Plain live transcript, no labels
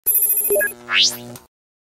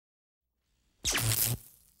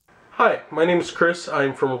Hi, my name is Chris.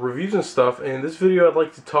 I'm from Reviews and Stuff, and in this video I'd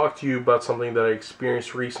like to talk to you about something that I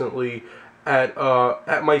experienced recently at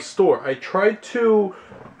my store. I tried to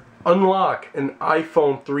unlock an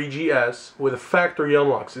iPhone 3GS with a factory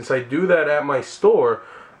unlock. Since I do that at my store,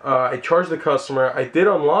 I charged the customer. I did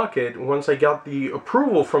unlock it. Once I got the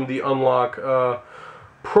approval from the unlock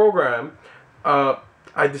program,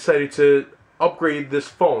 I decided to upgrade this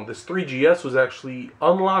phone. This 3GS was actually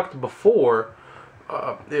unlocked before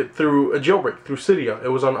through a jailbreak, through Cydia. It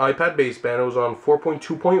was on iPad baseband. It was on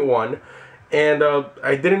 4.2.1, and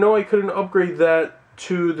I didn't know I couldn't upgrade that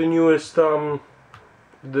to the newest the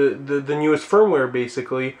newest firmware.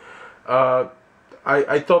 Basically,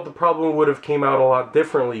 I thought the problem would have came out a lot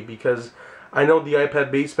differently, because I know the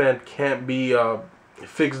iPad baseband can't be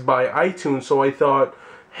fixed by iTunes. So I thought,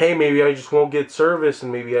 hey, maybe I just won't get service, and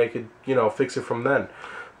maybe I could, fix it from then.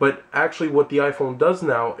 But actually, what the iPhone does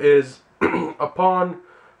now is, upon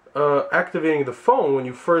activating the phone, when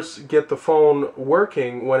you first get the phone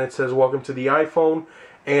working, when it says "Welcome to the iPhone,"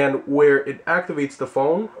 and where it activates the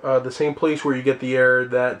phone, the same place where you get the error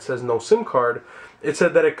that says "No SIM card," it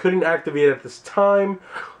said that it couldn't activate at this time.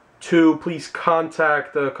 To please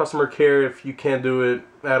contact customer care if you can't do it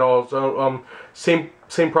at all. So same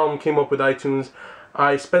problem came up with iTunes.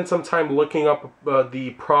 I spent some time looking up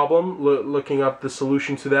the problem, looking up the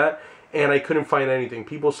solution to that, and I couldn't find anything.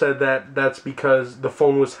 People said that that's because the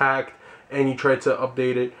phone was hacked and you tried to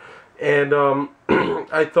update it. And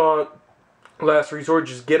I thought, last resort,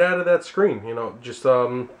 just get out of that screen, just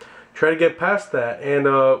try to get past that. And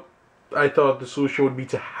I thought the solution would be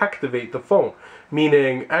to hacktivate the phone,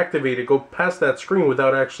 meaning activate it, go past that screen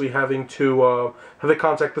without actually having to have it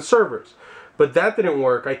contact the servers. But that didn't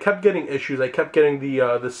work. I kept getting issues. I kept getting the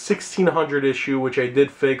 1600 issue, which I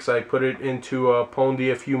did fix. I put it into Pwn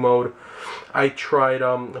DFU mode. I tried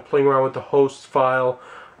playing around with the host file.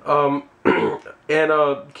 And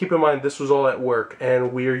keep in mind, this was all at work,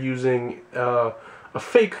 and we are using a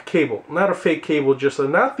fake cable. Not a fake cable, just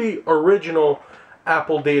not the original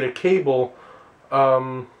Apple data cable.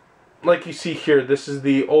 Like you see here, this is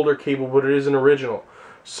the older cable, but it is an original.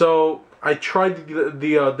 So I tried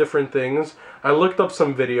the different things. I looked up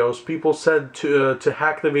some videos. People said to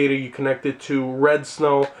hacktivate it, you connect it to Red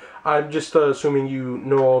Snow. I'm just assuming you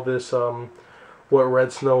know all this, what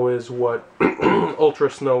Red Snow is, what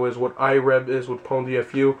Ultra Snow is, what iReb is, what Pwn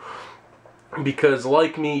DFU. Because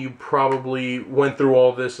like me, you probably went through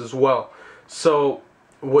all this as well. So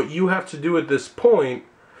what you have to do at this point,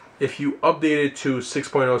 if you update it to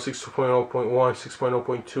 6.0, 6.0.1,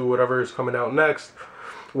 6.0.2, whatever is coming out next,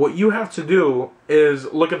 what you have to do is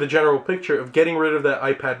look at the general picture of getting rid of that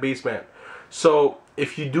iPad baseband. So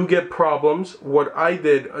if you do get problems, what I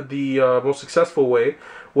did, the most successful way,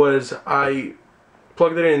 was I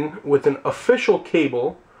plugged it in with an official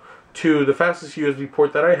cable to the fastest USB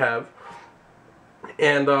port that I have,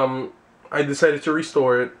 and I decided to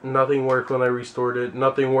restore it. Nothing worked when I restored it.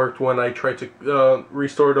 Nothing worked when I tried to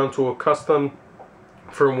restore it onto a custom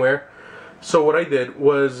firmware. So what I did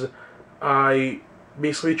was I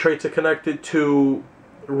basically tried to connect it to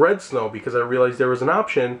Red Snow, because I realized there was an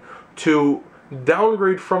option to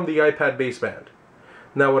downgrade from the iPad baseband.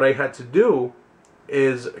 Now what I had to do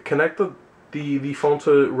is connect the phone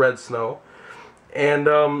to Red Snow and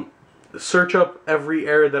search up every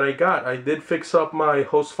error that I got. I did fix up my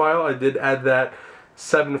host file. I did add that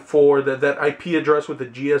 7.4, that IP address with the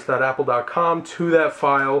gs.apple.com to that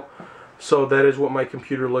file. So that is what my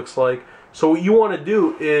computer looks like. So what you want to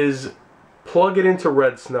do is plug it into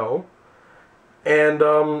Red Snow and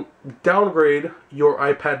downgrade your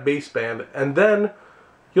iPad baseband, and then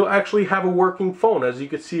you'll actually have a working phone. As you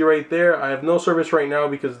can see right there, I have no service right now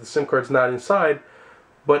because the SIM card's not inside,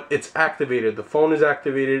 but it's activated. The phone is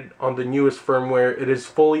activated on the newest firmware. It is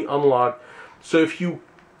fully unlocked. So if you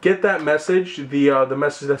get that message, the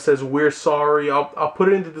message that says "We're sorry," I'll put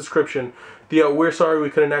it in the description. "We're sorry we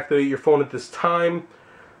couldn't activate your phone at this time."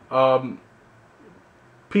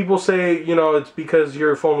 People say, it's because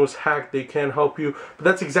your phone was hacked, they can't help you. But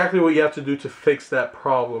that's exactly what you have to do to fix that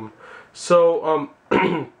problem. So,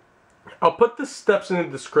 I'll put the steps in the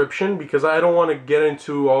description, because I don't want to get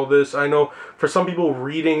into all this. I know for some people,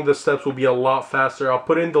 reading the steps will be a lot faster. I'll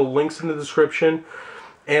put in the links in the description.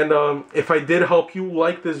 And if I did help you,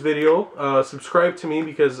 like this video, subscribe to me,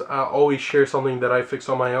 because I always share something that I fix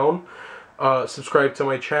on my own. Subscribe to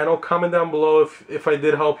my channel, comment down below if I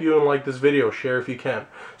did help you, and like this video, share if you can.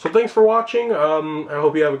 So thanks for watching. I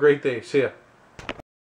hope you have a great day. See ya.